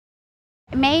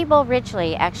Mabel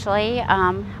Ridgely actually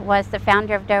was the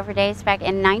founder of Dover Days back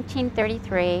in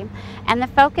 1933, and the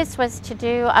focus was to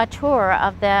do a tour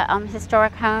of the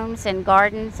historic homes and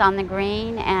gardens on the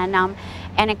green, and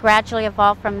it gradually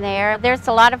evolved from there. There's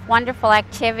a lot of wonderful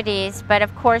activities, but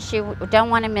of course you don't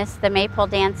want to miss the maypole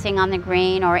dancing on the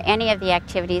green or any of the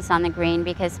activities on the green,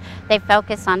 because they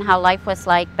focus on how life was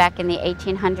like back in the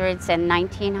 1800s and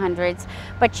 1900s.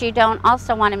 But you don't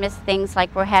also want to miss things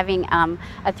like we're having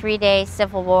a 3-day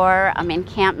Civil War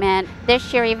encampment.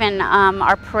 This year even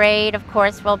our parade, of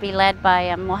course, will be led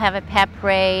by, we'll have a pep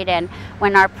parade, and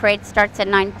when our parade starts at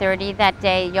 9:30 that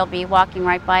day, you'll be walking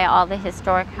right by all the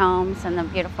historic homes and the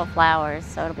beautiful flowers,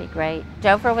 so it'll be great.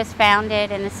 Dover was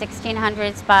founded in the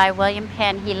 1600s by William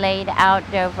Penn. He laid out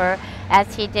Dover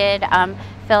as he did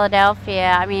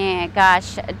Philadelphia. I mean,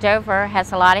 gosh, Dover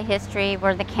has a lot of history.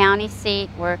 We're the county seat,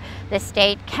 we're the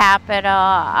state capital.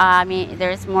 I mean,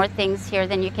 there's more things here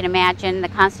than you can imagine. The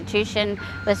Constitution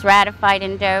was ratified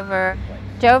in Dover.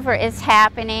 Dover is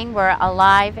happening. We're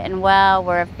alive and well.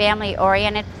 We're a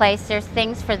family-oriented place. There's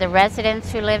things for the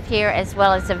residents who live here as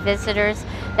well as the visitors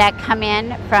that come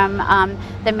in from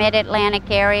the Mid-Atlantic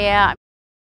area.